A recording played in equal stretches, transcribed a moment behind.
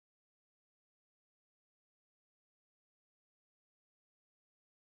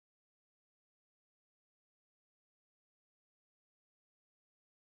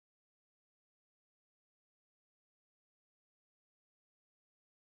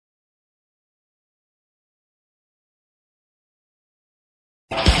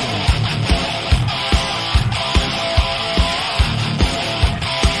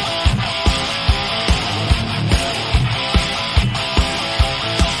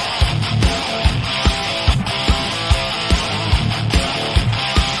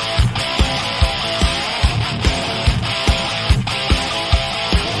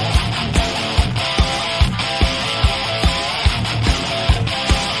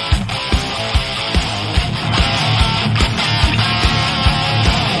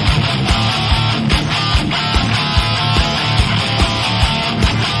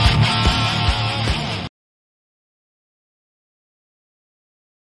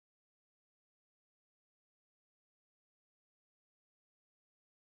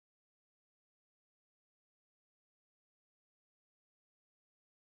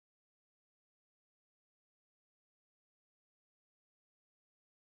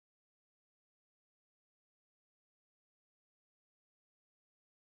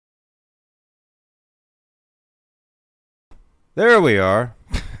There we are.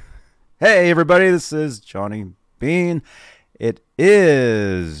 Hey, everybody, this is Johnny Bean. It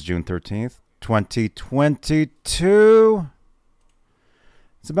is June 13th, 2022.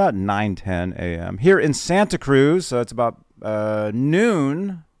 It's about 9:10 a.m. here in Santa Cruz, so it's about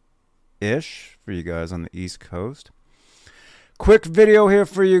noon-ish for you guys on the East Coast. Quick video here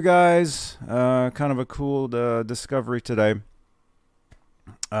for you guys. Kind of a cool discovery today.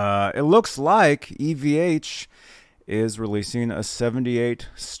 It looks like EVH is releasing a 78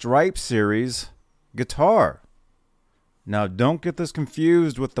 Stripe Series guitar. Now, don't get this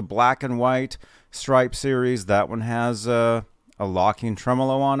confused with the black and white Stripe Series. That one has a locking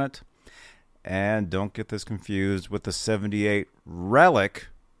tremolo on it. And don't get this confused with the 78 Relic.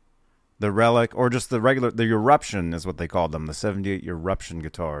 The Relic, or just the regular, the Eruption is what they called them. The 78 Eruption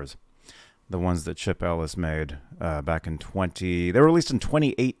guitars. The ones that Chip Ellis made back in they were released in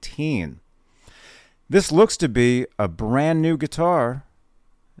 2018. This looks to be a brand new guitar,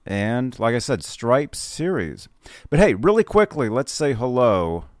 and like I said, Stripe Series. But hey, really quickly, let's say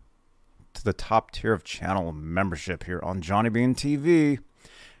hello to the top tier of channel membership here on Johnny Bean TV.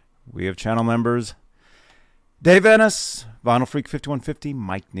 We have channel members: Dave Ennis, Vinyl Freak 5150,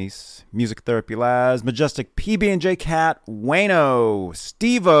 Mike Neese, Music Therapy Laz, Majestic PB&J Cat, Wayno,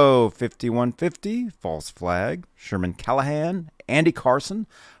 Stevo 5150, False Flag, Sherman Callahan, Andy Carson,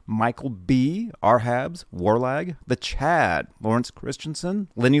 Michael B., Arhabs, Warlag, The Chad, Lawrence Christensen,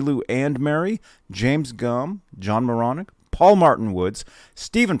 Lenny Lou and Mary, James Gum, John Moronic, Paul Martin Woods,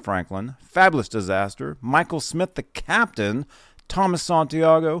 Stephen Franklin, Fabulous Disaster, Michael Smith, the Captain, Thomas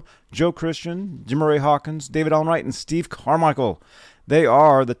Santiago, Joe Christian, Jim Ray Hawkins, David Allen Wright, and Steve Carmichael. They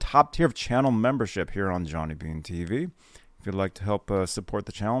are the top tier of channel membership here on Johnny Bean TV. If you'd like to help support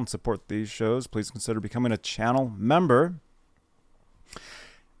the channel and support these shows, please consider becoming a channel member.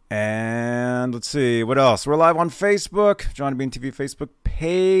 And let's see, what else? We're live on Facebook, Johnny Bean TV Facebook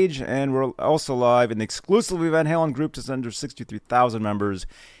page, and we're also live in the exclusively Van Halen group to under 63,000 members,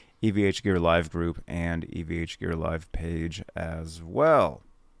 EVH Gear Live group, and EVH Gear Live page as well.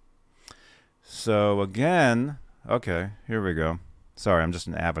 So again, okay, here we go. Sorry, I'm just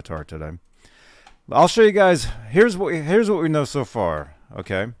an avatar today. I'll show you guys, here's what we know so far,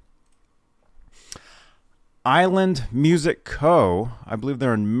 okay? Island Music Co., I believe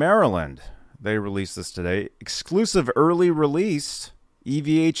they're in Maryland. They released this today. Exclusive early release,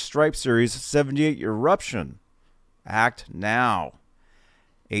 EVH Stripe Series 78 Eruption. Act now.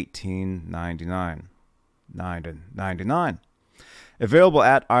 $18.99. Available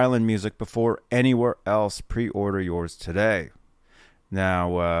at Island Music before anywhere else. Pre-order yours today.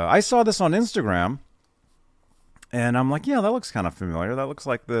 Now, I saw this on Instagram, and I'm like, yeah, that looks kind of familiar. That looks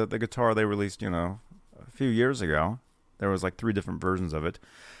like the guitar they released, a few years ago. There was like 3 different versions of it.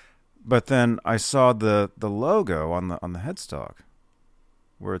 But then I saw the logo on the headstock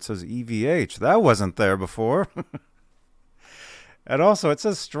where it says EVH. That wasn't there before. And also it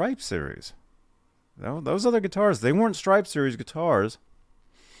says Stripe Series. Those other guitars, they weren't Stripe Series guitars.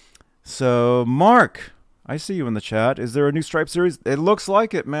 So Mark, I see you in the chat. Is there a new Stripe Series? It looks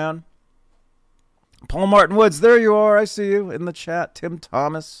like it, man. Paul Martin Woods, there you are. I see you in the chat. Tim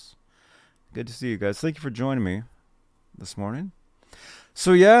Thomas. Good to see you guys. Thank you for joining me this morning.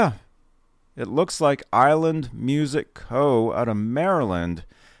 So yeah, it looks like Island Music Co. out of Maryland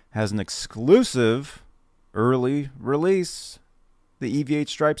has an exclusive early release, the EVH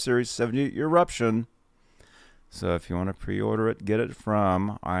Stripe Series 78 Eruption. So if you want to pre-order it, get it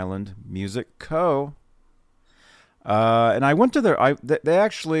from Island Music Co. And I went to they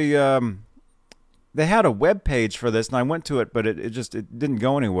actually, they had a web page for this, and I went to it, but it didn't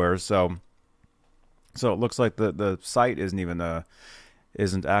go anywhere, so it looks like the site isn't even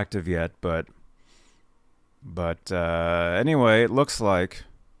isn't active yet, but anyway, it looks like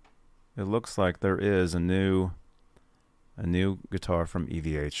there is a new guitar from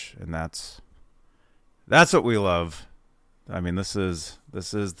EVH, and that's what we love. I mean, this is the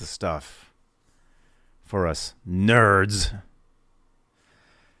stuff for us nerds.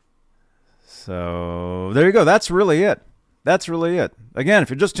 So there you go. That's really it. Again, if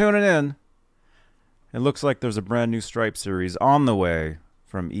you're just tuning in, it looks like there's a brand new Stripe series on the way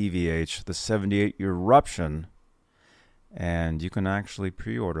from EVH, the 78 Eruption, and you can actually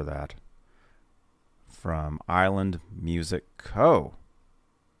pre-order that from Island Music Co.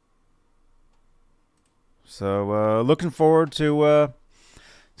 So looking forward to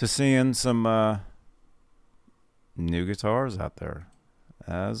seeing some new guitars out there,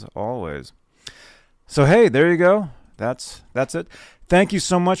 as always. So hey, there you go. That's it. Thank you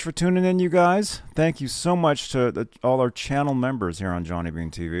so much for tuning in, you guys. Thank you so much to all our channel members here on Johnny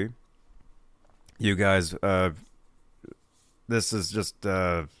Bean TV. You guys, this is just,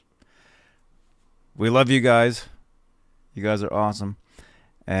 we love you guys. You guys are awesome.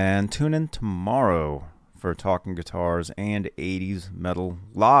 And tune in tomorrow for Talking Guitars and 80s Metal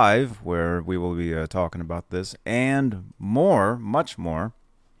Live, where we will be talking about this and more, much more.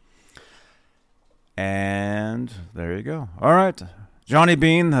 And there you go. All right. Johnny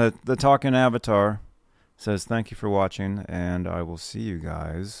Bean, the talking avatar, says thank you for watching, and I will see you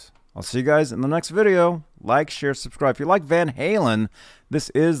guys. I'll see you guys in the next video. Like, share, subscribe. If you like Van Halen, this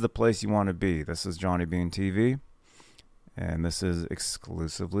is the place you want to be. This is Johnny Bean TV, and this is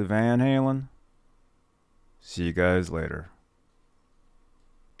exclusively Van Halen. See you guys later.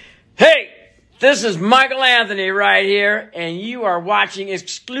 Hey! This is Michael Anthony right here, and you are watching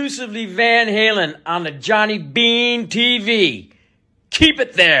exclusively Van Halen on the Johnny Bean TV. Keep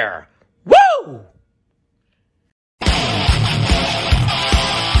it there. Woo!